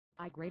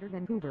Greater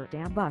Vancouver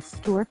Dam Bus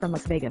Tour from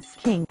Las Vegas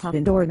King Pub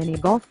Indoor Mini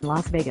Golf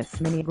Las Vegas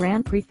Mini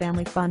Grand Prix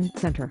Family Fun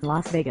Center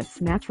Las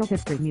Vegas Natural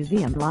History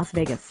Museum Las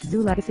Vegas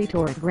Zoo Legacy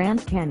Tour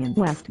Grand Canyon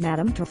West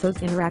Madame Tussauds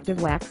Interactive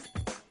Wax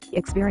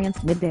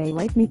Experience Midday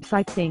Lake Meet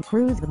Sightseeing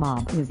Cruise The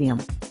Mob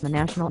Museum, the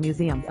National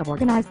Museum of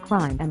Organized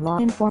Crime and Law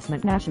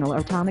Enforcement National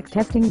Atomic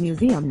Testing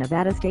Museum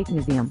Nevada State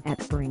Museum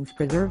at Springs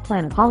Preserve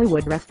Planet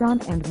Hollywood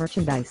Restaurant and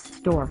Merchandise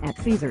Store at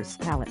Caesars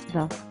Palace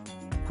The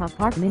Pub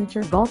Park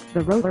Miniature Golf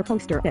The Roller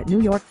Coaster at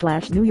New York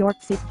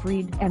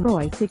Siegfried and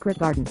Roy Secret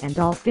Garden and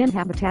Dolphin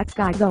Habitat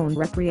Sky Zone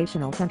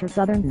Recreational Center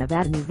Southern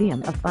Nevada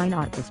Museum of Fine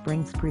Art The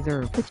Springs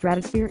Preserve The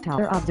Stratosphere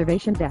Tower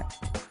Observation Deck.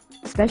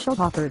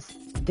 Special offers.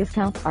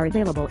 Discounts are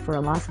available for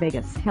a Las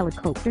Vegas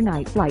helicopter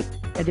night flight,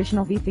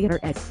 additional V-Theater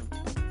S.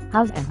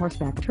 House and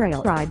horseback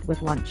trail ride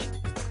with lunch.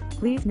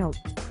 Please note,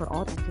 for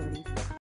all activities,